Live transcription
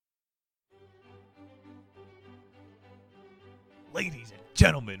Ladies and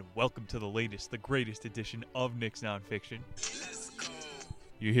gentlemen, welcome to the latest, the greatest edition of Nick's Nonfiction.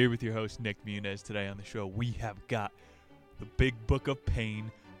 You're here with your host, Nick Muniz. Today on the show, we have got The Big Book of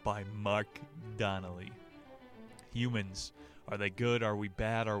Pain by Mark Donnelly. Humans, are they good? Are we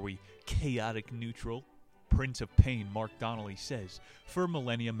bad? Are we chaotic neutral? Prince of Pain, Mark Donnelly says, for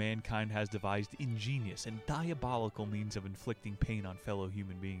millennia, mankind has devised ingenious and diabolical means of inflicting pain on fellow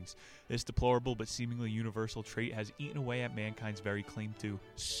human beings. This deplorable but seemingly universal trait has eaten away at mankind's very claim to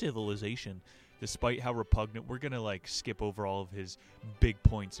civilization. Despite how repugnant, we're going to skip over all of his big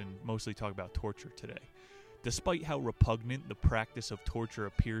points and mostly talk about torture today. Despite how repugnant the practice of torture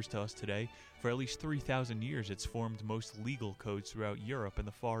appears to us today, for at least 3,000 years it's formed most legal codes throughout Europe and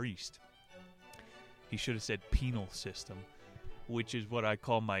the Far East. He should have said penal system, which is what I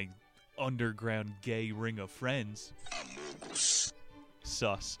call my underground gay ring of friends.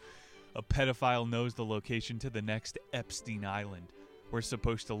 Sus. A pedophile knows the location to the next Epstein Island. We're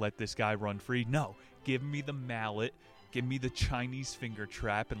supposed to let this guy run free? No. Give me the mallet, give me the Chinese finger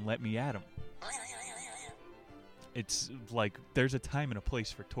trap, and let me at him. It's like there's a time and a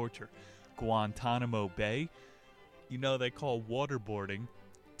place for torture. Guantanamo Bay, they call waterboarding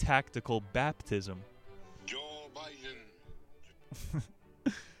tactical baptism. Joe Biden.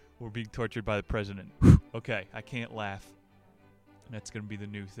 We're being tortured by the president. Okay, I can't laugh. That's going to be the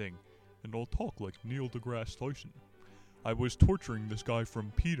new thing. And I'll talk like Neil deGrasse Tyson. I was torturing this guy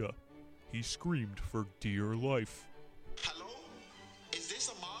from PETA. He screamed for dear life. Hello? Is this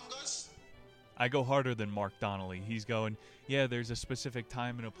Among Us? I go harder than Mark Donnelly. He's going, yeah, there's a specific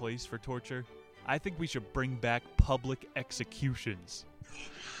time and a place for torture. I think we should bring back public executions. No.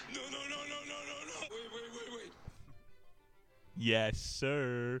 Wait. Yes,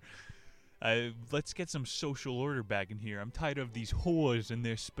 sir. Let's get some social order back in here. I'm tired of these whores and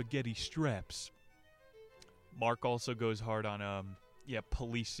their spaghetti straps. Mark also goes hard on,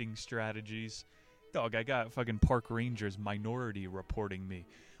 policing strategies. Dog, I got fucking park rangers minority reporting me.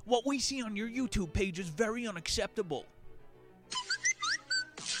 What we see on your YouTube page is very unacceptable.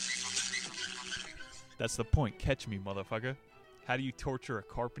 That's the point. Catch me, motherfucker. How do you torture a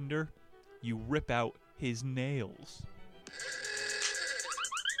carpenter? You rip out his nails.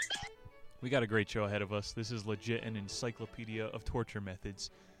 We got a great show ahead of us. This is legit an encyclopedia of torture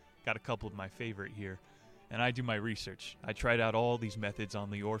methods. Got a couple of my favorite here. And I do my research. I tried out all these methods on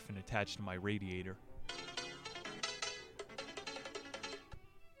the orphan attached to my radiator.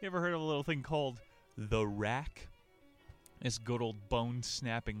 You ever heard of a little thing called the rack? This good old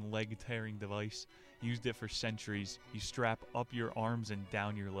bone-snapping, leg-tearing device. Used it for centuries. You strap up your arms and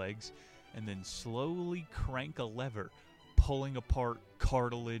down your legs, and then slowly crank a lever, pulling apart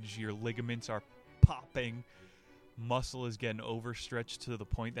cartilage. Your ligaments are popping. Muscle is getting overstretched to the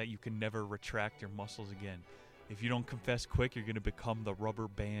point that you can never retract your muscles again. If you don't confess quick, you're going to become the rubber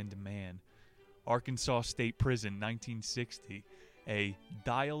band man. Arkansas State Prison, 1960. A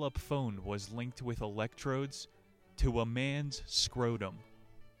dial-up phone was linked with electrodes to a man's scrotum.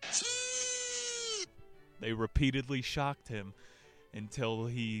 They repeatedly shocked him until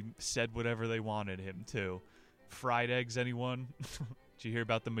he said whatever they wanted him to. Fried eggs, anyone? Did you hear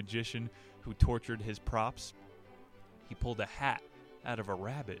about the magician who tortured his props? He pulled a hat out of a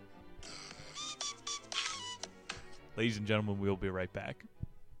rabbit. Ladies and gentlemen, we'll be right back.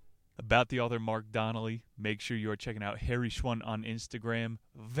 About the author Mark Donnelly, make sure you are checking out Harry Schwant on Instagram.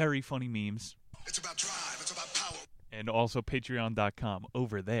 Very funny memes. It's about drive. It's about power. And also patreon.com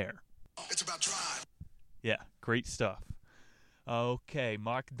over there. It's about drive. Yeah, great stuff. Okay,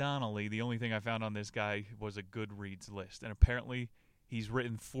 Mark Donnelly, the only thing I found on this guy was a Goodreads list. And apparently, he's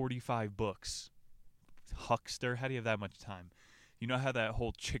written 45 books. Huckster, how do you have that much time? You know how that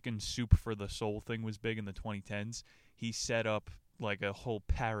whole chicken soup for the soul thing was big in the 2010s? He set up a whole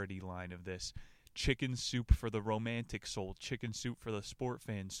parody line of this. Chicken soup for the romantic soul. Chicken soup for the sport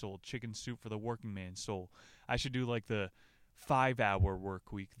fan soul. Chicken soup for the working man soul. I should do the 5-hour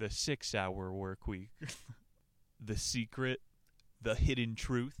work week, the 6-hour work week. The secret, the hidden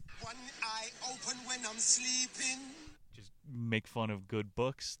truth. One eye open when I'm sleeping. Just make fun of good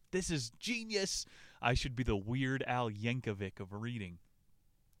books. This is genius. I should be the Weird Al Yankovic of reading.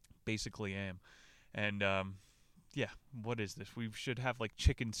 Basically am. And, what is this? We should have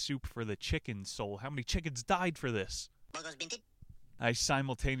chicken soup for the chicken soul. How many chickens died for this? I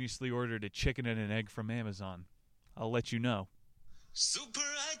simultaneously ordered a chicken and an egg from Amazon. I'll let you know.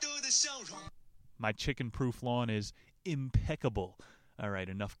 My chicken-proof lawn is impeccable. All right,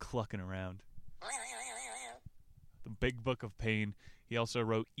 enough clucking around. The Big Book of Pain. He also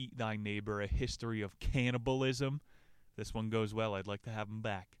wrote Eat Thy Neighbor, A History of Cannibalism. This one goes well. I'd like to have him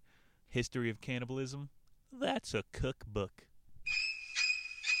back. History of Cannibalism. That's a cookbook.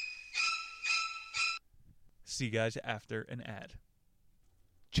 See you guys after an ad.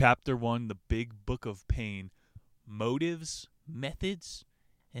 Chapter 1, The Big Book of Pain, Motives, Methods,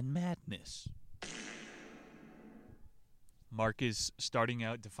 and Madness. Mark is starting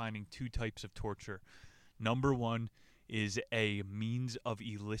out defining two types of torture. Number 1 is a means of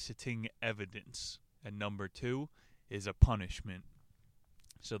eliciting evidence, and number 2 is a punishment.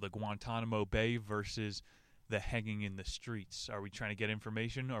 So the Guantanamo Bay versus the hanging in the streets. Are we trying to get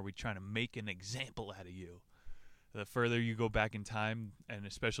information, or are we trying to make an example out of you? The further you go back in time, and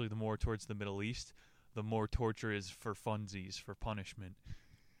especially the more towards the Middle East, the more torture is for funsies, for punishment.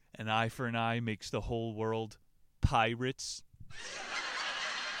 An eye for an eye makes the whole world pirates.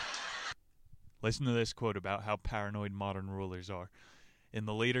 Listen to this quote about how paranoid modern rulers are. In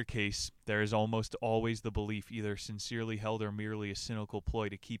the later case, there is almost always the belief, either sincerely held or merely a cynical ploy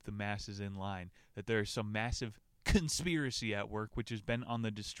to keep the masses in line, that there is some massive conspiracy at work which is bent on the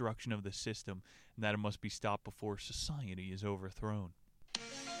destruction of the system, and that it must be stopped before society is overthrown.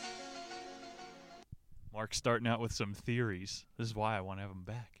 Mark's starting out with some theories. This is why I want to have him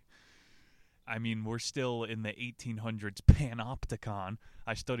back. I mean, we're still in the 1800s panopticon.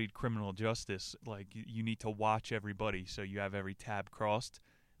 I studied criminal justice. Like, you need to watch everybody so you have every tab crossed.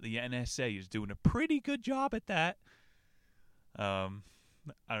 The NSA is doing a pretty good job at that. I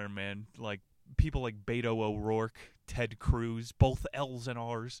don't know, man. Like, people like Beto O'Rourke, Ted Cruz, both L's and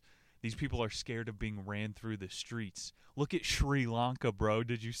R's. These people are scared of being ran through the streets. Look at Sri Lanka, bro.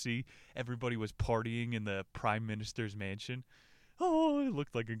 Did you see? Everybody was partying in the Prime Minister's mansion. Oh, it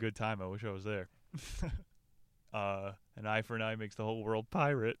looked like a good time. I wish I was there. An eye for an eye makes the whole world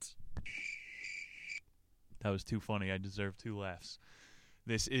pirates. That was too funny. I deserve 2 laughs.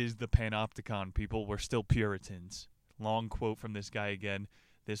 This is the Panopticon, people. We're still Puritans. Long quote from this guy again.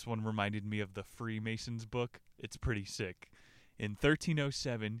 This one reminded me of the Freemasons book. It's pretty sick. In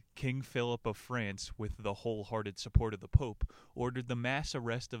 1307, King Philip of France, with the wholehearted support of the Pope, ordered the mass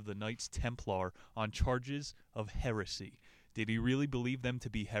arrest of the Knights Templar on charges of heresy. Did he really believe them to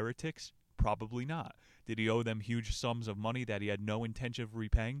be heretics? Probably not. Did he owe them huge sums of money that he had no intention of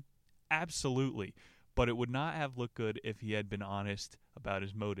repaying? Absolutely. But it would not have looked good if he had been honest about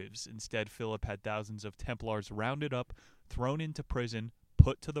his motives. Instead, Philip had thousands of Templars rounded up, thrown into prison,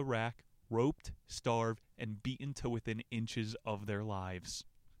 put to the rack, roped, starved, and beaten to within inches of their lives.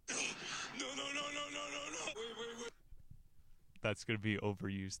 No. Wait. That's going to be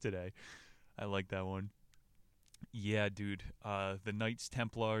overused today. I like that one. Yeah, dude. The Knights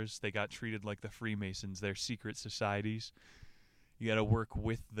Templars, they got treated like the Freemasons. They're secret societies. You got to work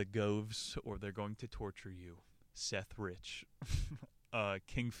with the Goves, or they're going to torture you. Seth Rich.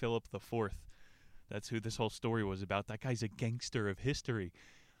 King Philip IV. That's who this whole story was about. That guy's a gangster of history.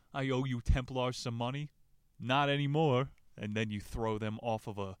 I owe you Templars some money. Not anymore. And then you throw them off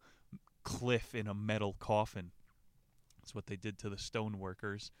of a cliff in a metal coffin. That's what they did to the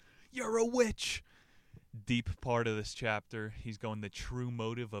stoneworkers. You're a witch! Deep part of this chapter, he's going, the true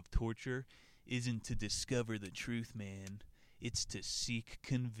motive of torture isn't to discover the truth, man. It's to seek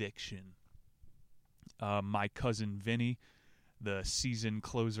conviction. My Cousin Vinny, the season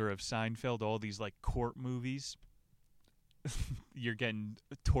closer of Seinfeld, all these like court movies. You're getting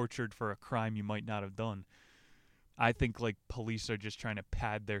tortured for a crime you might not have done. I think like police are just trying to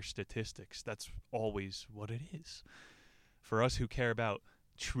pad their statistics. That's always what it is. For us who care about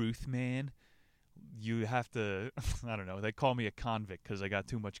truth, man, you have to, I don't know, they call me a convict because I got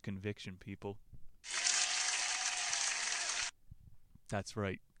too much conviction, people. That's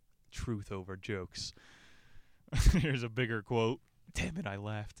right. Truth over jokes. Here's a bigger quote. Damn it, I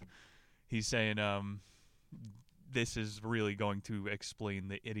laughed. He's saying, this is really going to explain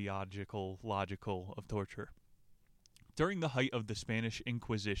the ideological logical of torture. During the height of the Spanish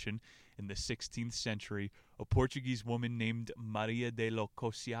Inquisition in the 16th century, a Portuguese woman named Maria de lo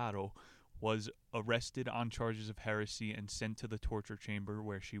Cociaro was arrested on charges of heresy and sent to the torture chamber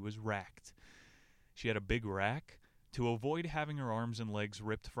where she was racked. She had a big rack. To avoid having her arms and legs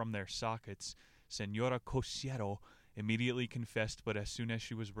ripped from their sockets, Senora Cociaro immediately confessed, but as soon as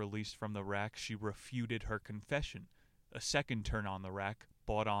she was released from the rack, she refuted her confession. A second turn on the rack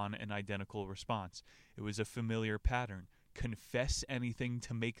brought on an identical response. It was a familiar pattern. Confess anything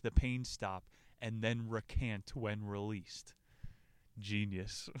to make the pain stop, and then recant when released.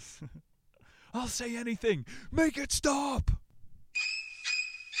 Genius. I'll say anything. Make it stop!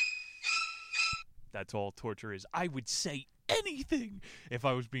 That's all torture is. I would say anything if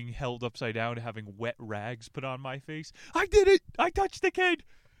I was being held upside down having wet rags put on my face. I did it! I touched the kid!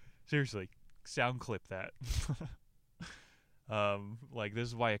 Seriously, sound clip that. Like, this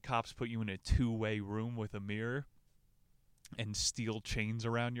is why a cops put you in a two-way room with a mirror. and steel chains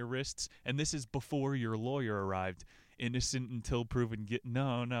around your wrists. And this is before your lawyer arrived. Innocent until proven guilty.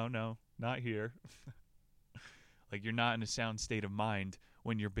 No, not here. Like, you're not in a sound state of mind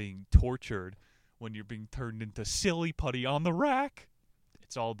when you're being tortured, when you're being turned into silly putty on the rack.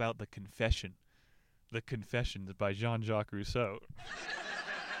 It's all about the confession. The Confessions by Jean-Jacques Rousseau.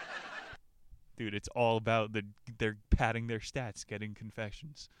 Dude, it's all about they're padding their stats, getting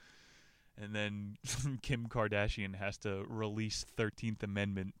confessions. And then Kim Kardashian has to release 13th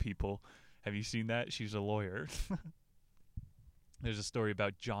Amendment people. Have you seen that? She's a lawyer. There's a story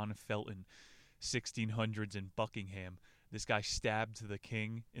about John Felton, 1600s in Buckingham. This guy stabbed the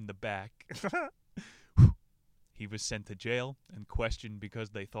king in the back. He was sent to jail and questioned because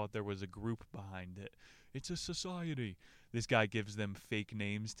they thought there was a group behind it. It's a society. This guy gives them fake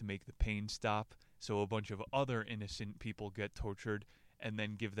names to make the pain stop, so a bunch of other innocent people get tortured and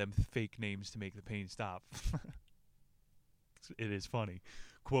then give them fake names to make the pain stop. It is funny.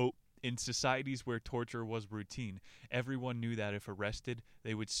 Quote, in societies where torture was routine, everyone knew that if arrested,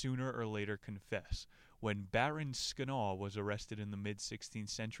 they would sooner or later confess. When Baron Skanal was arrested in the mid-16th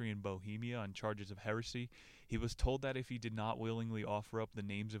century in Bohemia on charges of heresy, he was told that if he did not willingly offer up the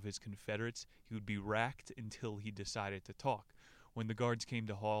names of his confederates, he would be racked until he decided to talk. When the guards came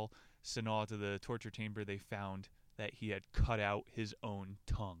to haul Skanal to the torture chamber, they found that he had cut out his own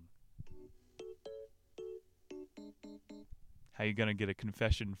tongue. How you gonna get a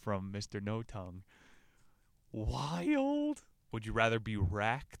confession from Mr. No Tongue? Wild! Would you rather be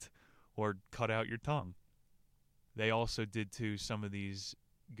racked or cut out your tongue? They also did to some of these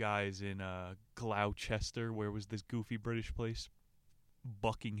guys in Gloucester. Where was this goofy British place?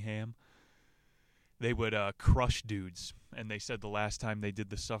 Buckingham. They would crush dudes, and they said the last time they did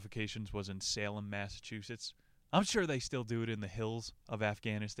the suffocations was in Salem, Massachusetts. I'm sure they still do it in the hills of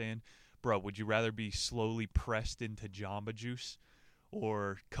Afghanistan. Bro, would you rather be slowly pressed into Jamba Juice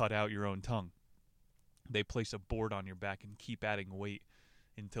or cut out your own tongue? They place a board on your back and keep adding weight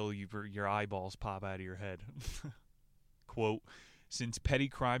until your eyeballs pop out of your head. Quote, since petty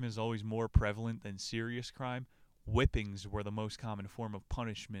crime is always more prevalent than serious crime, whippings were the most common form of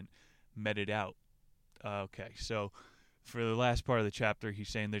punishment meted out. Okay, so for the last part of the chapter, he's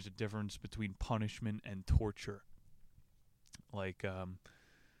saying there's a difference between punishment and torture. Like,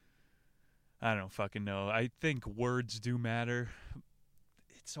 I don't fucking know. I think words do matter.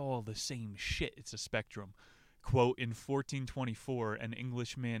 It's all the same shit. It's a spectrum. Quote, in 1424, an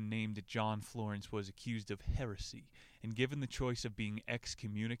Englishman named John Florence was accused of heresy, and given the choice of being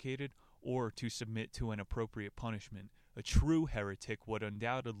excommunicated or to submit to an appropriate punishment, a true heretic would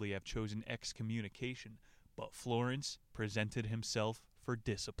undoubtedly have chosen excommunication, but Florence presented himself for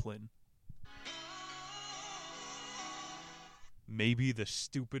discipline. Maybe the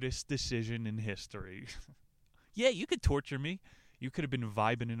stupidest decision in history. Yeah, you could torture me. You could have been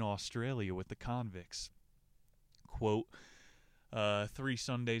vibing in Australia with the convicts. Quote, 3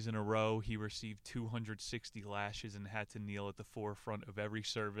 Sundays in a row, he received 260 lashes and had to kneel at the forefront of every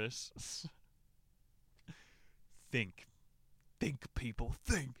service. Think, people,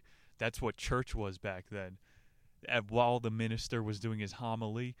 think. That's what church was back then. While the minister was doing his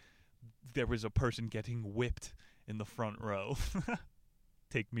homily, there was a person getting whipped in the front row.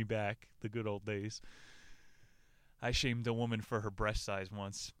 Take me back, the good old days. I shamed a woman for her breast size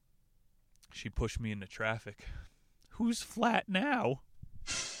once. She pushed me into traffic. Who's flat now?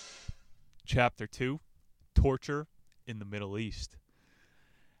 Chapter 2, Torture in the Middle East.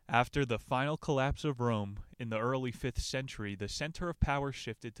 After the final collapse of Rome in the early 5th century, the center of power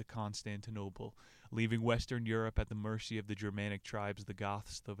shifted to Constantinople, leaving Western Europe at the mercy of the Germanic tribes, the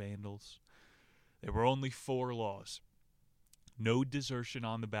Goths, the Vandals. There were only 4 laws. No desertion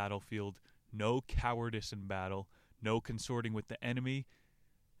on the battlefield, no cowardice in battle, no consorting with the enemy,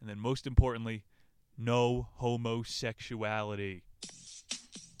 and then most importantly, no homosexuality.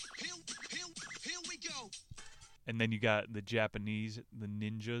 Here we go. And then you got the Japanese, the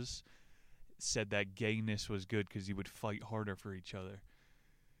ninjas, said that gayness was good because you would fight harder for each other.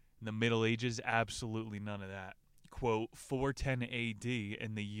 In the Middle Ages, absolutely none of that. Quote, 410 AD,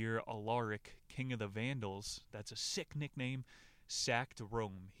 in the year Alaric, king of the Vandals, that's a sick nickname, sacked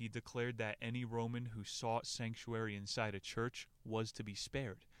Rome. He declared that any Roman who sought sanctuary inside a church was to be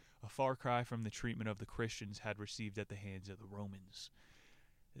spared, a far cry from the treatment of the Christians had received at the hands of the Romans.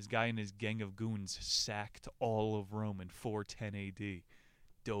 This guy and his gang of goons sacked all of Rome in 410 AD.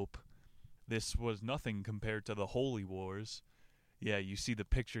 Dope. This was nothing compared to the Holy Wars. Yeah, you see the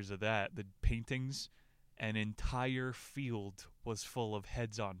pictures of that, the paintings. An entire field was full of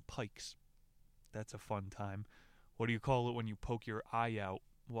heads on pikes. That's a fun time. What do you call it when you poke your eye out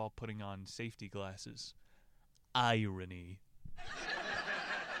while putting on safety glasses? irony.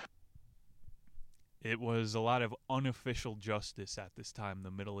 It was a lot of unofficial justice at this time,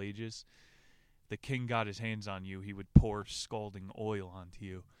 the Middle Ages. The king got his hands on you, he would pour scalding oil onto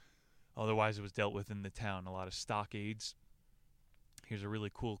you. Otherwise, it was dealt with in the town. A lot of stockades. Here's a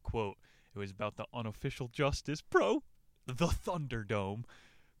really cool quote. It was about the unofficial justice, bro. The Thunderdome.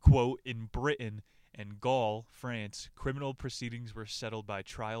 Quote, in Britain and Gaul, France, criminal proceedings were settled by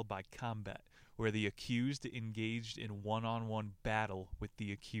trial by combat, where the accused engaged in one-on-one battle with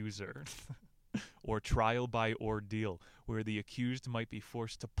the accuser. Or trial by ordeal, where the accused might be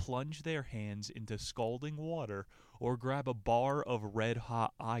forced to plunge their hands into scalding water or grab a bar of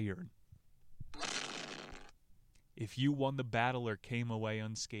red-hot iron. If you won the battle or came away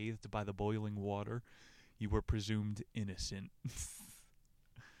unscathed by the boiling water, you were presumed innocent.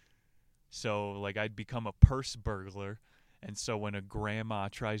 So, like, I'd become a purse burglar, and so when a grandma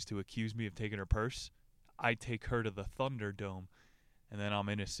tries to accuse me of taking her purse, I take her to the Thunderdome, and then I'm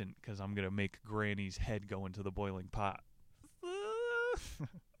innocent because I'm going to make Granny's head go into the boiling pot.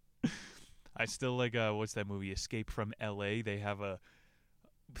 I still like, what's that movie, Escape from L.A.? They have a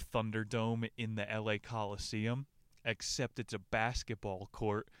Thunderdome in the L.A. Coliseum, except it's a basketball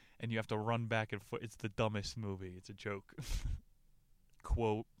court, and you have to run back and forth. It's the dumbest movie. It's a joke.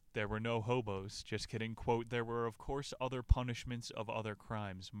 Quote, there were no hobos. Just kidding. Quote, there were, of course, other punishments of other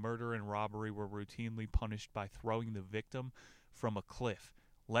crimes. Murder and robbery were routinely punished by throwing the victim from a cliff.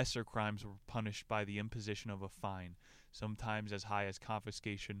 Lesser crimes were punished by the imposition of a fine, sometimes as high as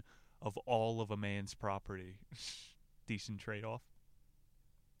confiscation of all of a man's property. Decent trade-off.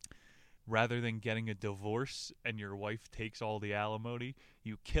 Rather than getting a divorce and your wife takes all the alimony,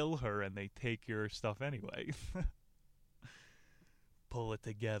 you kill her and they take your stuff anyway. Pull it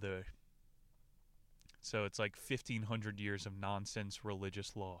together. So it's like 1,500 years of nonsense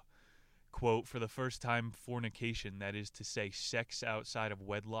religious law. Quote, for the first time, fornication, that is to say, sex outside of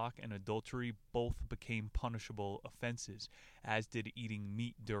wedlock and adultery, both became punishable offenses, as did eating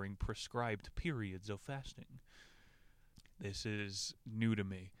meat during prescribed periods of fasting. This is new to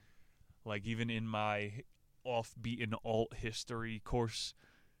me. Like, even in my off-beaten alt history course,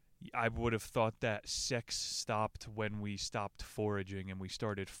 I would have thought that sex stopped when we stopped foraging and we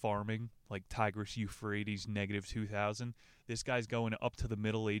started farming, like Tigris Euphrates -2000. This guy's going up to the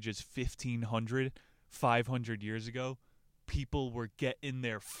Middle Ages, 1500, 500 years ago. People were getting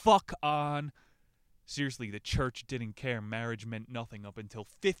their fuck on. Seriously, the church didn't care. Marriage meant nothing up until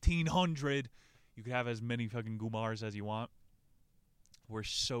 1500. You could have as many fucking gumars as you want. We're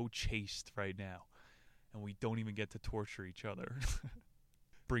so chaste right now, and we don't even get to torture each other.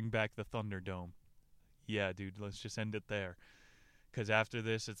 Bring back the Thunderdome. Yeah, dude, let's just end it there. Because after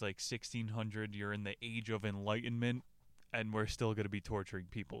this, it's like 1600, you're in the age of enlightenment, and we're still going to be torturing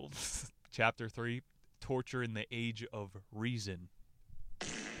people. Chapter 3, torture in the age of reason.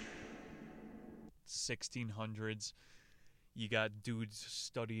 1600s, you got dudes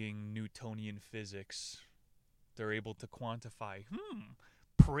studying Newtonian physics. They're able to quantify,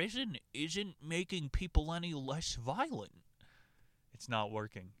 prison isn't making people any less violent. It's not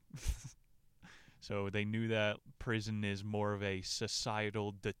working. So they knew that prison is more of a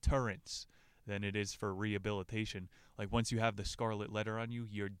societal deterrence than it is for rehabilitation. Like, once you have the scarlet letter on you,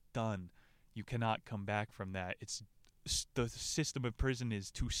 you're done. You cannot come back from that. The system of prison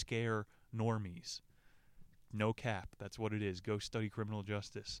is to scare normies. No cap. That's what it is. Go study criminal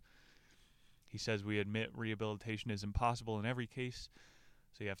justice. He says we admit rehabilitation is impossible in every case,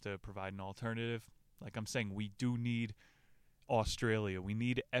 so you have to provide an alternative. Like I'm saying, we do need Australia. We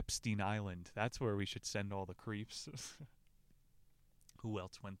need Epstein Island. That's where we should send all the creeps. Who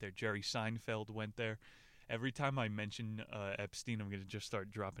else went there? Jerry Seinfeld went there. Every time I mention Epstein, I'm going to just start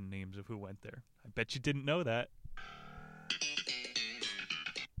dropping names of who went there. I bet you didn't know that.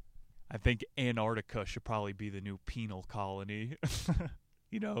 I think Antarctica should probably be the new penal colony.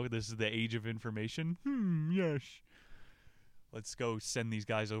 You know, this is the age of information. Yes. Let's go send these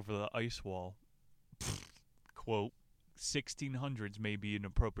guys over the ice wall. Quote, 1600s may be an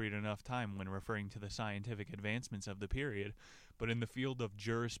appropriate enough time when referring to the scientific advancements of the period, but in the field of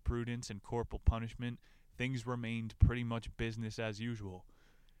jurisprudence and corporal punishment, things remained pretty much business as usual.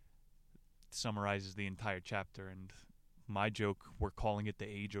 It summarizes the entire chapter, and my joke, we're calling it the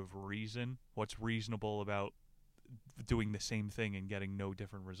age of reason. What's reasonable about doing the same thing and getting no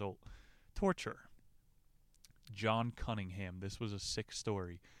different result? Torture. John Cunningham. This was a sick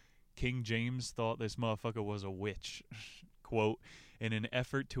story. King James thought this motherfucker was a witch. Quote, in an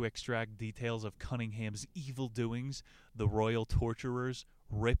effort to extract details of Cunningham's evil doings, the royal torturers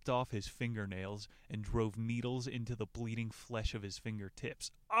ripped off his fingernails and drove needles into the bleeding flesh of his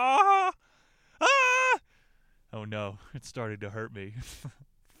fingertips. Ah! Ah! Oh no, it started to hurt me.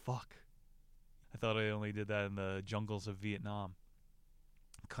 Fuck. I thought I only did that in the jungles of Vietnam.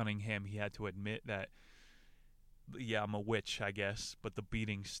 Cunningham, he had to admit that, yeah, I'm a witch, I guess, but the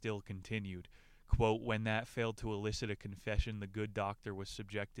beating still continued. Quote, when that failed to elicit a confession, the good doctor was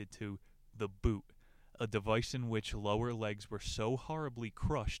subjected to the boot, a device in which lower legs were so horribly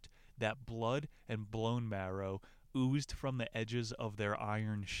crushed that blood and bone marrow oozed from the edges of their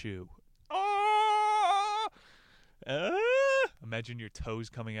iron shoe. Ah! Imagine your toes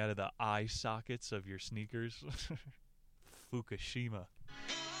coming out of the eye sockets of your sneakers. Fukushima.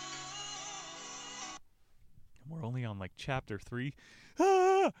 We're only on like chapter 3.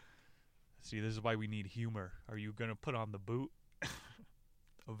 Ah! See, this is why we need humor. Are you going to put on the boot?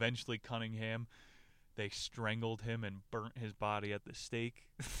 Eventually, Cunningham, they strangled him and burnt his body at the stake.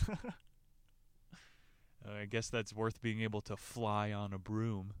 I guess that's worth being able to fly on a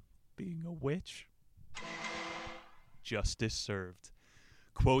broom. Being a witch. Justice served.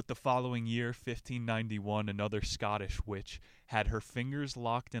 Quote, the following year, 1591, another Scottish witch had her fingers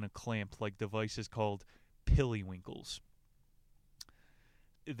locked in a clamp-like devices called pillywinkles.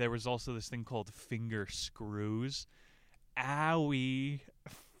 There was also this thing called finger screws. Owie.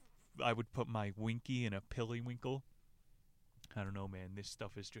 I would put my winky in a pillywinkle. I don't know, man. This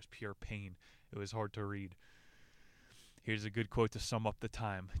stuff is just pure pain. It was hard to read. Here's a good quote to sum up the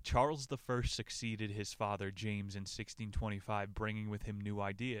time. Charles I succeeded his father James in 1625, bringing with him new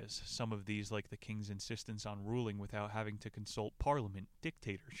ideas. Some of these, like the king's insistence on ruling without having to consult Parliament,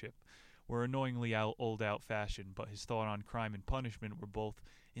 dictatorship, were annoyingly old-fashioned, but his thought on crime and punishment were both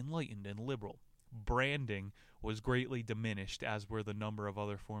enlightened and liberal. Branding was greatly diminished, as were the number of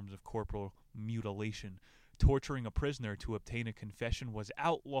other forms of corporal mutilation. Torturing a prisoner to obtain a confession was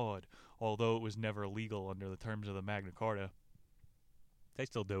outlawed, although it was never legal under the terms of the Magna Carta. They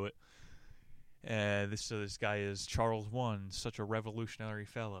still do it. This guy is Charles I, such a revolutionary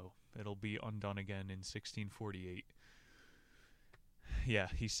fellow. It'll be undone again in 1648. Yeah,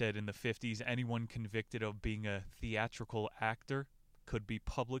 he said in the 50s, anyone convicted of being a theatrical actor could be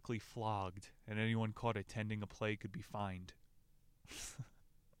publicly flogged, and anyone caught attending a play could be fined.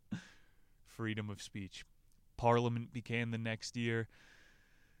 Freedom of speech. Parliament began the next year.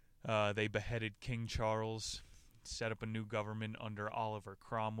 They beheaded King Charles, set up a new government under Oliver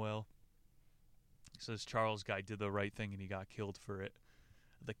Cromwell. So this Charles guy did the right thing and he got killed for it.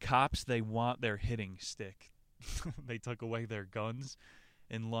 The cops, they want their hitting stick. They took away their guns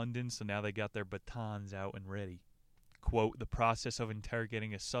in London, so now they got their batons out and ready. Quote, the process of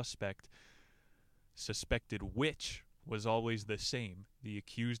interrogating a suspected witch was always the same. The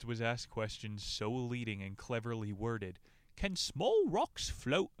accused was asked questions so leading and cleverly worded, can small rocks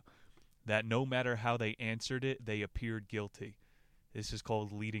float, that no matter how they answered it, they appeared guilty. This is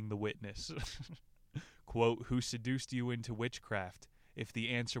called leading the witness. Quote, who seduced you into witchcraft? If the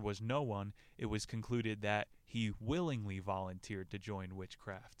answer was no one, it was concluded that he willingly volunteered to join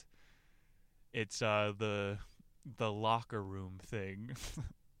witchcraft. It's the locker room thing.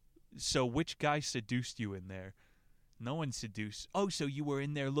 So which guy seduced you in there? No one seduced. Oh, so you were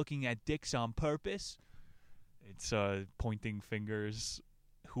in there looking at dicks on purpose? It's pointing fingers.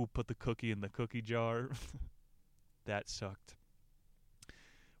 Who put the cookie in the cookie jar? That sucked.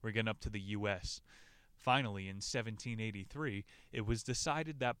 We're getting up to the U.S. Finally, in 1783, it was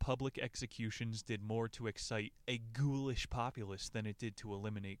decided that public executions did more to excite a ghoulish populace than it did to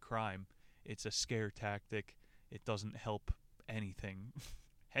eliminate crime. It's a scare tactic. It doesn't help anything.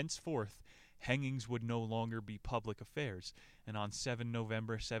 Henceforth, hangings would no longer be public affairs, and on 7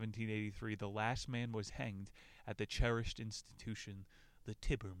 November 1783, the last man was hanged at the cherished institution, the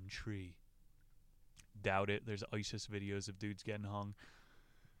Tyburn Tree. Doubt it. There's ISIS videos of dudes getting hung.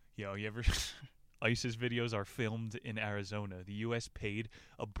 Yo, you ever... ISIS videos are filmed in Arizona. The U.S. paid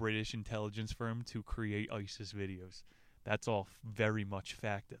a British intelligence firm to create ISIS videos. That's all very much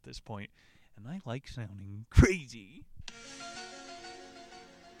fact at this point. And I like sounding crazy.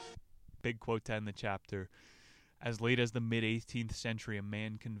 Big quote to end the chapter. As late as the mid-18th century, a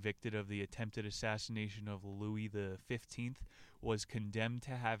man convicted of the attempted assassination of Louis XV was condemned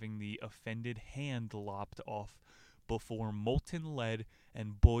to having the offended hand lopped off before molten lead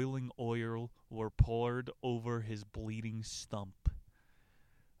and boiling oil were poured over his bleeding stump.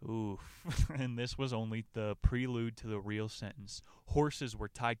 Oof. And this was only the prelude to the real sentence. Horses were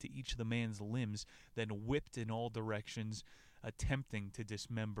tied to each of the man's limbs, then whipped in all directions, attempting to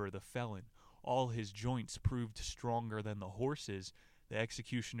dismember the felon. All his joints proved stronger than the horse's. The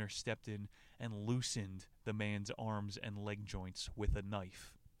executioner stepped in and loosened the man's arms and leg joints with a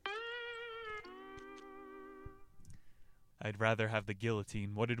knife. I'd rather have the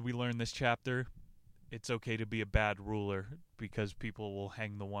guillotine. What did we learn this chapter? it's okay to be a bad ruler because people will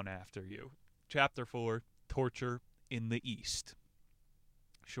hang the one after you. Chapter 4, Torture in the East.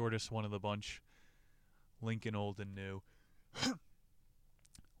 Shortest one of the bunch. Lincoln Old and New.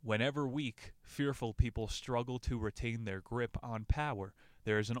 Whenever weak, fearful people struggle to retain their grip on power,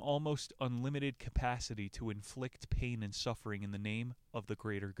 there is an almost unlimited capacity to inflict pain and suffering in the name of the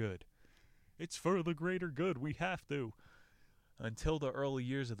greater good. It's for the greater good, we have to. Until the early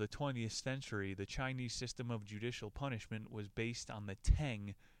years of the 20th century, the Chinese system of judicial punishment was based on the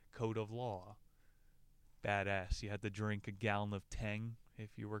Tang Code of Law. Badass. You had to drink a gallon of Tang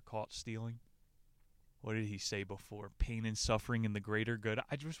if you were caught stealing. What did he say before? Pain and suffering in the greater good.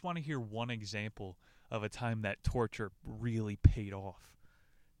 I just want to hear one example of a time that torture really paid off.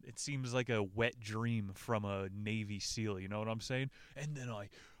 It seems like a wet dream from a Navy SEAL, you know what I'm saying? And then I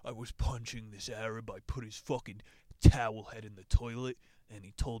was punching this Arab. I put his fucking towel head in the toilet, and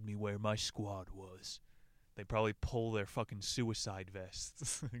he told me where my squad was. They probably pull their fucking suicide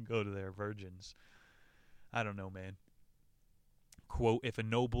vests and go to their virgins. I don't know, man. Quote, if a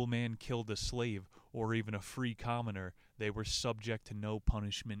nobleman killed a slave or even a free commoner, they were subject to no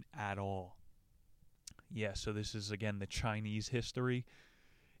punishment at all. Yeah, so this is, again, the Chinese history.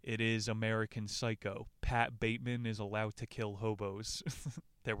 It is American Psycho. Pat Bateman is allowed to kill hobos.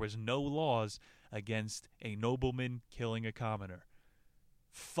 There was no laws against a nobleman killing a commoner.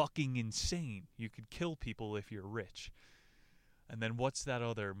 Fucking insane. You could kill people if you're rich. And then what's that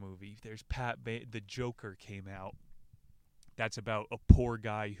other movie? There's The Joker came out. That's about a poor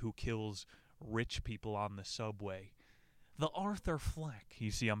guy who kills rich people on the subway. The Arthur Fleck.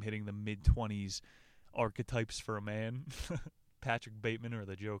 You see, I'm hitting the mid-20s archetypes for a man. Patrick Bateman or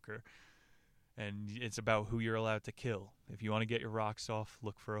the Joker. And it's about who you're allowed to kill. If you want to get your rocks off,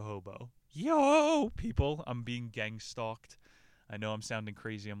 look for a hobo. Yo, people, I'm being gang stalked. I know I'm sounding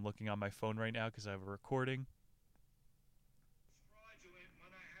crazy. I'm looking on my phone right now because I have a recording. Fraudulent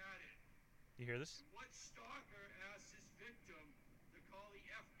when I had it. You hear this? What stalker asked his victim to call the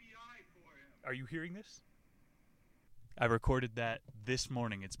FBI for him? Are you hearing this? I recorded that this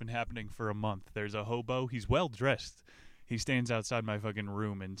morning. It's been happening for a month. There's a hobo. He's well dressed. He stands outside my fucking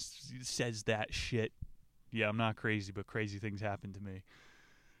room and says that shit. Yeah, I'm not crazy, but crazy things happen to me.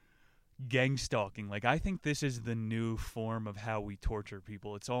 Gang stalking. Like, I think this is the new form of how we torture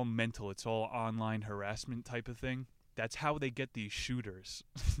people. It's all mental. It's all online harassment type of thing. That's how they get these shooters.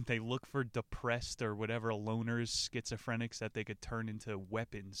 They look for depressed or whatever loners, schizophrenics that they could turn into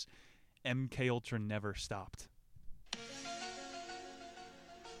weapons. MK Ultra never stopped.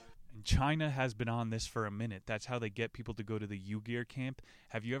 And China has been on this for a minute. That's how they get people to go to the U-Gear camp.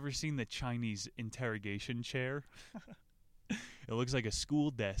 Have you ever seen the Chinese interrogation chair? It looks like a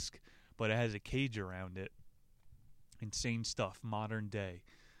school desk, but it has a cage around it. Insane stuff, modern day.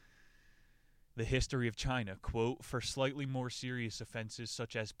 The history of China, quote, for slightly more serious offenses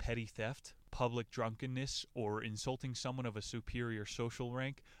such as petty theft, public drunkenness, or insulting someone of a superior social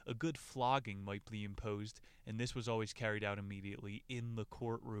rank, a good flogging might be imposed, and this was always carried out immediately in the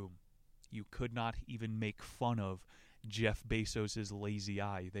courtroom. You could not even make fun of Jeff Bezos' lazy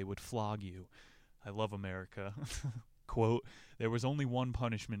eye. They would flog you. I love America. Quote, there was only one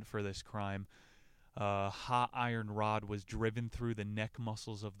punishment for this crime. A hot iron rod was driven through the neck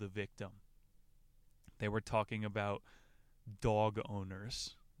muscles of the victim. They were talking about dog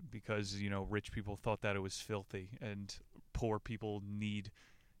owners because, you know, rich people thought that it was filthy and poor people need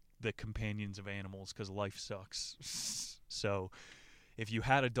the companions of animals because life sucks. So if you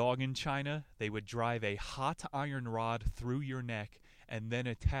had a dog in China, they would drive a hot iron rod through your neck and then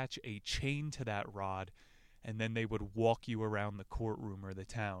attach a chain to that rod, and then they would walk you around the courtroom or the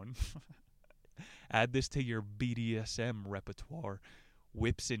town. Add this to your BDSM repertoire.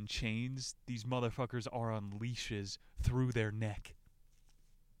 Whips and chains, these motherfuckers are on leashes through their neck.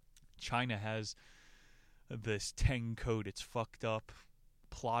 China has this Tang Code. It's fucked up.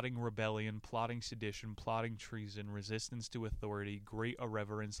 Plotting rebellion, plotting sedition, plotting treason, resistance to authority, great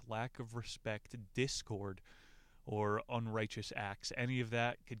irreverence, lack of respect, discord, or unrighteous acts. Any of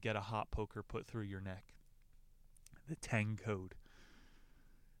that could get a hot poker put through your neck. The Tang Code.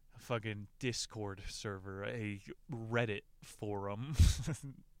 A fucking Discord server, a Reddit forum.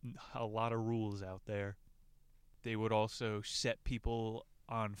 A lot of rules out there. They would also set people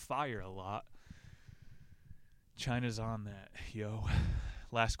on fire a lot. China's on that, yo.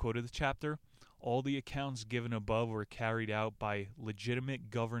 Last quote of the chapter. All the accounts given above were carried out by legitimate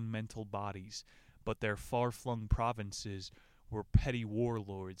governmental bodies, but their far-flung provinces were petty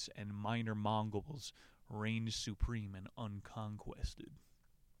warlords and minor Mongols reigned supreme and unconquested.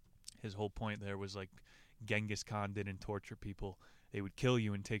 His whole point there was like Genghis Khan didn't torture people. They would kill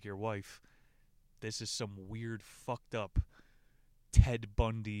you and take your wife. This is some weird, fucked up Ted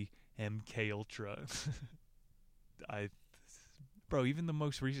Bundy MK Ultra. Bro, even the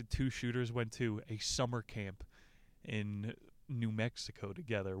most recent 2 shooters went to a summer camp in New Mexico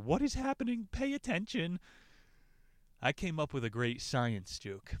together. What is happening? Pay attention. I came up with a great science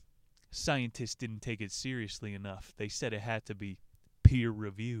joke. Scientists didn't take it seriously enough. They said it had to be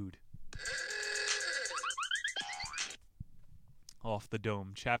peer-reviewed. Off the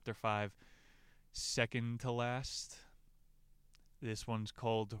Dome, Chapter 5, second to last. This one's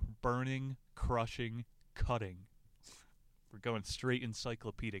called Burning, Crushing, Cutting. We're going straight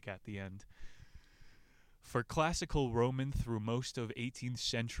encyclopedic at the end. For classical Roman through most of 18th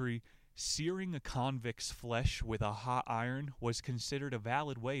century, searing a convict's flesh with a hot iron was considered a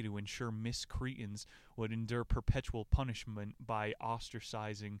valid way to ensure miscreants would endure perpetual punishment by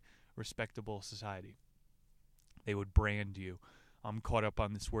ostracizing respectable society. They would brand you. I'm caught up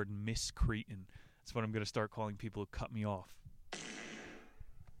on this word miscreant. That's what I'm going to start calling people who cut me off.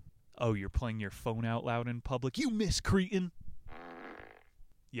 Oh, you're playing your phone out loud in public? You miscreant!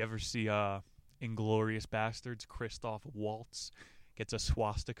 You ever see Inglourious Bastards? Christoph Waltz gets a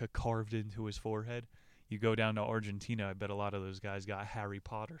swastika carved into his forehead. You go down to Argentina, I bet a lot of those guys got Harry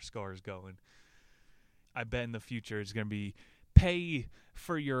Potter scars going. I bet in the future it's going to be pay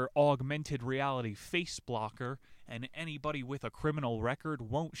for your augmented reality face blocker and anybody with a criminal record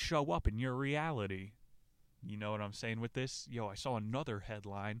won't show up in your reality. You know what I'm saying with this? Yo, I saw another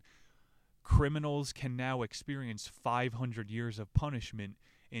headline. Criminals can now experience 500 years of punishment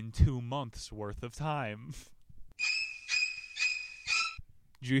in 2 months worth of time.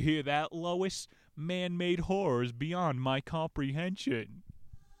 Did you hear that, Lois? Man-made horrors beyond my comprehension.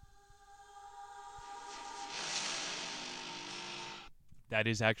 That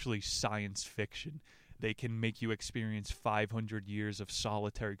is actually science fiction. They can make you experience 500 years of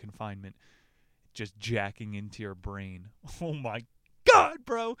solitary confinement just jacking into your brain. Oh my God,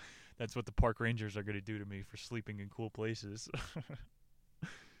 bro! That's what the park rangers are going to do to me for sleeping in cool places.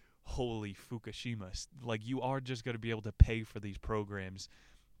 Holy Fukushima. Like, you are just going to be able to pay for these programs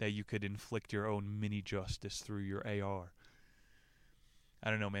that you could inflict your own mini-justice through your AR.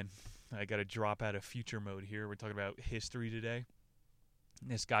 I don't know, man. I got to drop out of future mode here. We're talking about history today.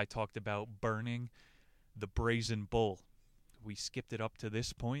 This guy talked about burning the brazen bull. We skipped it up to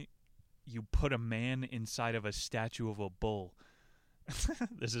this point. You put a man inside of a statue of a bull.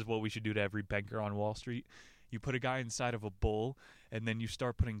 This is what we should do to every banker on Wall Street. You put a guy inside of a bull, and then you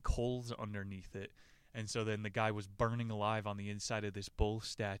start putting coals underneath it. And so then the guy was burning alive on the inside of this bull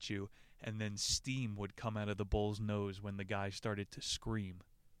statue, and then steam would come out of the bull's nose when the guy started to scream.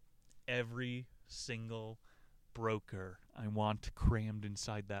 Every single broker I want crammed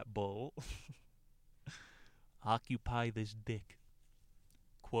inside that bull. Occupy this dick.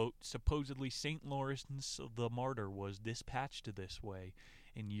 Quote, supposedly St. Lawrence the Martyr was dispatched this way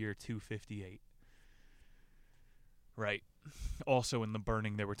in year 258. Right. Also in the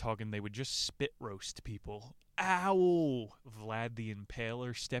burning, they were talking they would just spit roast people. Ow! Vlad the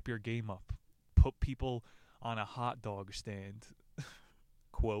Impaler, step your game up. Put people on a hot dog stand.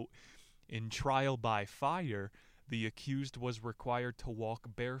 Quote, in trial by fire, the accused was required to walk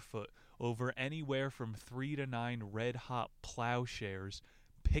barefoot over anywhere from 3 to 9 red-hot plowshares,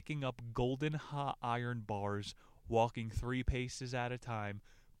 picking up golden hot iron bars, walking 3 paces at a time,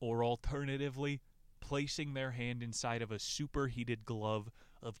 or alternatively, placing their hand inside of a superheated glove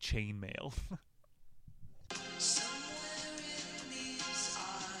of chainmail.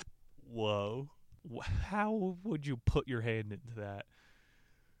 Whoa. How would you put your hand into that?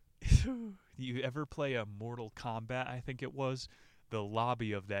 You ever play a Mortal Kombat, I think it was? The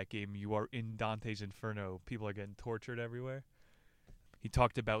lobby of that game, you are in Dante's Inferno. People are getting tortured everywhere. He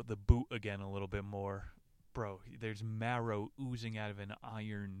talked about the boot again a little bit more. Bro, there's marrow oozing out of an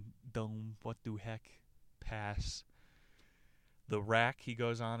iron dome. What the heck? Pass. The rack, he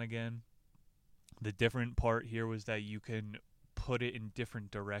goes on again. The different part here was that you can put it in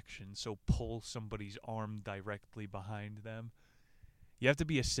different directions. So pull somebody's arm directly behind them. You have to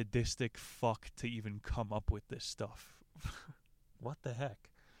be a sadistic fuck to even come up with this stuff. What the heck?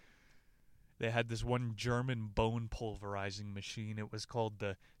 They had this one German bone pulverizing machine. It was called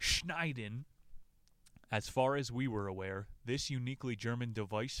the Schneiden. As far as we were aware, this uniquely German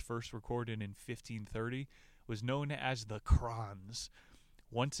device, first recorded in 1530, was known as the Kranz.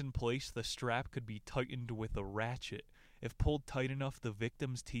 Once in place, the strap could be tightened with a ratchet. If pulled tight enough, the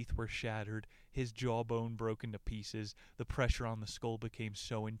victim's teeth were shattered, his jawbone broken to pieces. The pressure on the skull became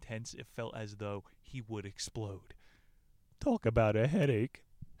so intense it felt as though he would explode. Talk about a headache.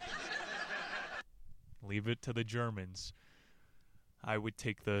 Leave it to the Germans. I would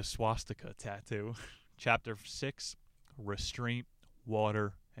take the swastika tattoo. Chapter 6, restraint,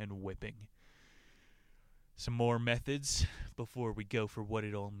 water, and whipping. Some more methods before we go for what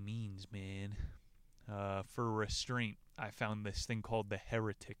it all means, man. For restraint, I found this thing called the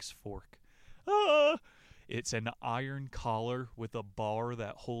Heretic's Fork. It's an iron collar with a bar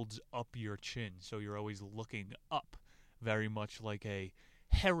that holds up your chin, so you're always looking up, very much like a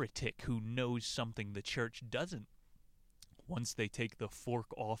heretic who knows something the church doesn't. Once they take the fork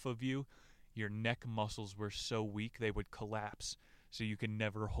off of you, your neck muscles were so weak they would collapse, so you can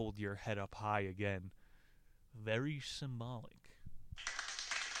never hold your head up high again. Very symbolic.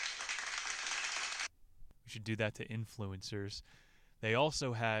 We should do that to influencers. They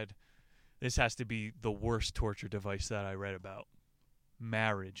also had, this has to be the worst torture device that I read about,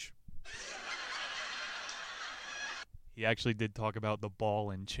 marriage. He actually did talk about the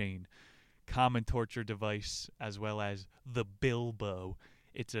ball and chain. Common torture device, as well as the bilbo.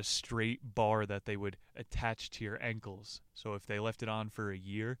 It's a straight bar that they would attach to your ankles. So if they left it on for a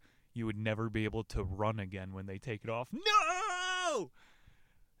year, you would never be able to run again when they take it off. No!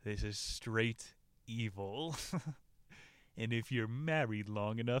 This is straight evil. And if you're married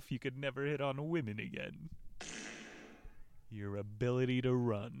long enough, you could never hit on women again. Your ability to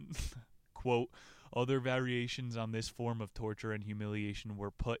run. Quote, other variations on this form of torture and humiliation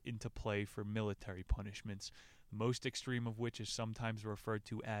were put into play for military punishments, the most extreme of which is sometimes referred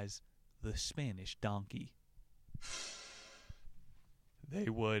to as the Spanish donkey. They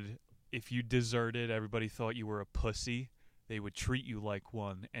would, if you deserted, everybody thought you were a pussy, they would treat you like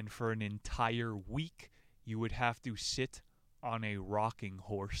one, and for an entire week, you would have to sit on a rocking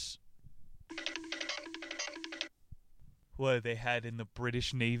horse. Well, they had in the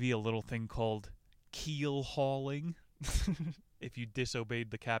British Navy a little thing called keel hauling. If you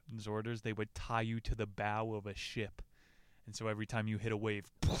disobeyed the captain's orders, they would tie you to the bow of a ship. And so every time you hit a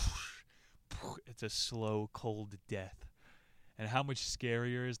wave, it's a slow, cold death. And how much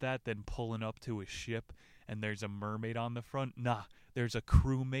scarier is that than pulling up to a ship and there's a mermaid on the front? Nah, there's a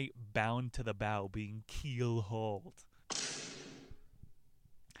crewmate bound to the bow being keel hauled.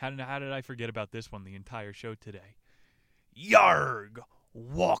 How did I forget about this one the entire show today? Yarg!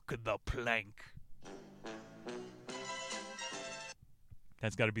 Walk the plank.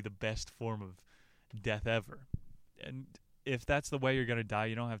 That's got to be the best form of death ever. And if that's the way you're going to die,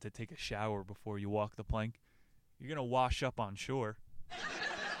 you don't have to take a shower before you walk the plank. You're going to wash up on shore.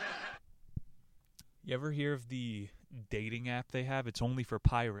 You ever hear of the dating app they have? It's only for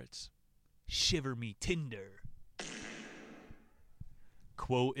pirates. Shiver me Tinder.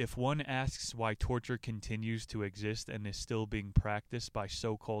 Quote, if one asks why torture continues to exist and is still being practiced by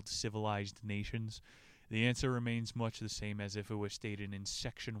so-called civilized nations, the answer remains much the same as if it was stated in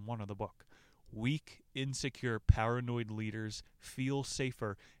Section 1 of the book. Weak, insecure, paranoid leaders feel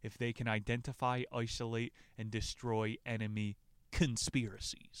safer if they can identify, isolate, and destroy enemy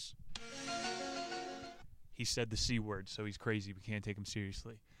conspiracies. He said the C word, so he's crazy. We can't take him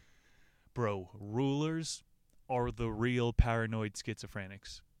seriously. Bro, rulers are the real paranoid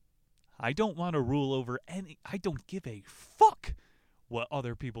schizophrenics. I don't want to rule over I don't give a fuck what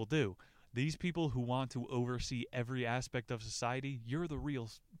other people do. These people who want to oversee every aspect of society, you're the real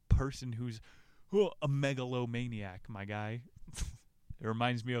person who's a megalomaniac, my guy. It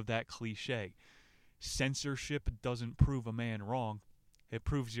reminds me of that cliche. Censorship doesn't prove a man wrong. It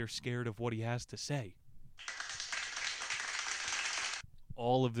proves you're scared of what he has to say.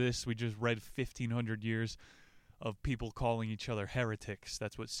 All of this, we just read 1,500 years of people calling each other heretics.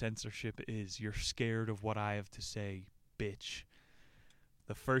 That's what censorship is. You're scared of what I have to say, bitch.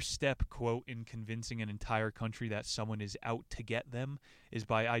 The first step, quote, in convincing an entire country that someone is out to get them is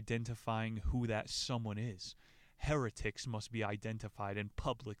by identifying who that someone is. Heretics must be identified and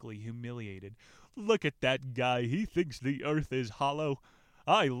publicly humiliated. Look at that guy. He thinks the earth is hollow.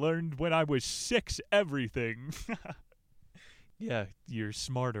 I learned when I was 6 everything. Yeah, you're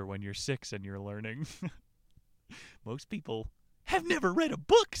smarter when you're 6 and you're learning. Most people have never read a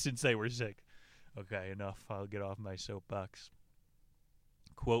book since they were 6. Okay, enough. I'll get off my soapbox.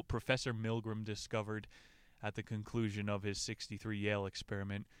 Quote, Professor Milgram discovered at the conclusion of his 63 Yale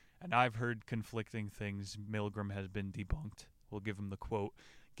experiment, and I've heard conflicting things. Milgram has been debunked. We'll give him the quote.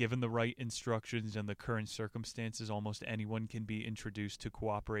 Given the right instructions and the current circumstances, almost anyone can be introduced to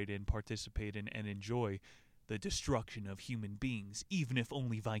cooperate in, participate in, and enjoy the destruction of human beings, even if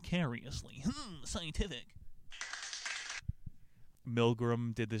only vicariously. Scientific.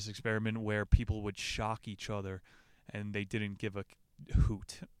 Milgram did this experiment where people would shock each other, and they didn't give a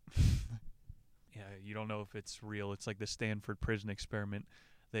hoot. Yeah, you don't know if it's real. It's like the Stanford prison experiment.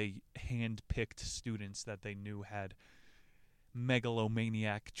 They hand-picked students that they knew had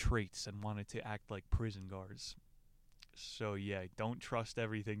megalomaniac traits and wanted to act like prison guards. So yeah, don't trust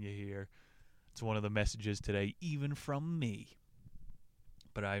everything you hear. It's one of the messages today, even from me.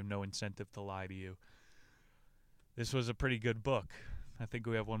 But I have no incentive to lie to you. This was a pretty good book. I think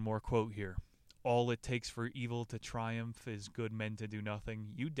we have one more quote here. All it takes for evil to triumph is good men to do nothing.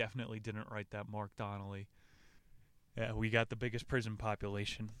 You definitely didn't write that, Mark Donnelly. Yeah, we got the biggest prison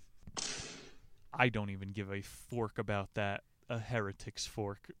population. I don't even give a fork about that. A heretic's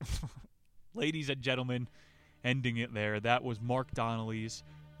fork. Ladies and gentlemen, ending it there. That was Mark Donnelly's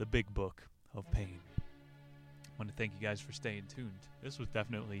The Big Book of Pain. I want to thank you guys for staying tuned. This was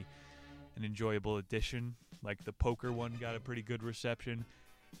definitely an enjoyable edition. Like the poker one got a pretty good reception.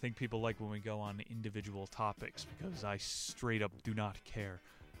 I think people like when we go on individual topics because I straight up do not care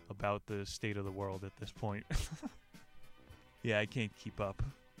about the state of the world at this point. Yeah, I can't keep up.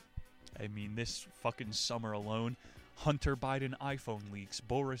 I mean, this fucking summer alone, Hunter Biden iPhone leaks,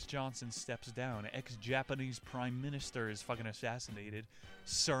 Boris Johnson steps down, ex-Japanese prime minister is fucking assassinated,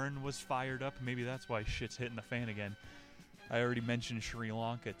 CERN was fired up, maybe that's why shit's hitting the fan again. I already mentioned Sri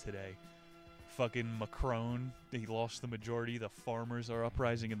Lanka today. Fucking Macron, he lost the majority, the farmers are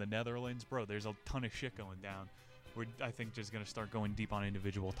uprising in the Netherlands. Bro, there's a ton of shit going down. We're, I think, just going to start going deep on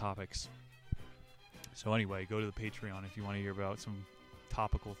individual topics. So anyway, go to the Patreon if you want to hear about some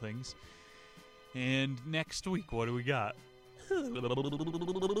topical things. And next week, what do we got?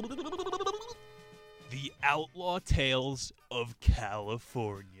 The Outlaw Tales of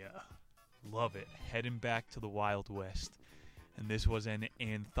California. Love it. Heading back to the Wild West. And this was an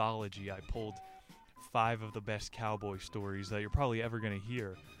anthology. I pulled 5 of the best cowboy stories that you're probably ever going to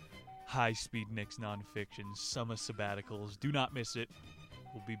hear. High-speed Nick's nonfiction, summer sabbaticals. Do not miss it.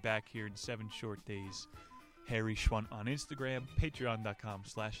 We'll be back here in 7 short days. Harry Schwant on Instagram,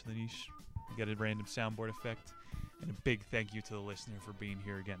 patreon.com/theniche. You get a random soundboard effect. And a big thank you to the listener for being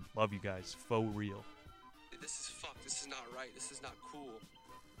here again. Love you guys. Faux real. This is fucked. This is not right. This is not cool.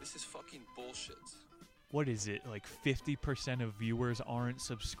 This is fucking bullshit. What is it? Like 50% of viewers aren't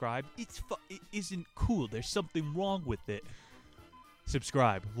subscribed? It isn't cool. There's something wrong with it.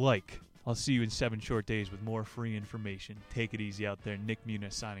 Subscribe. Like. I'll see you in 7 short days with more free information. Take it easy out there. Nick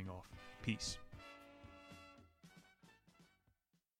Muniz signing off. Peace.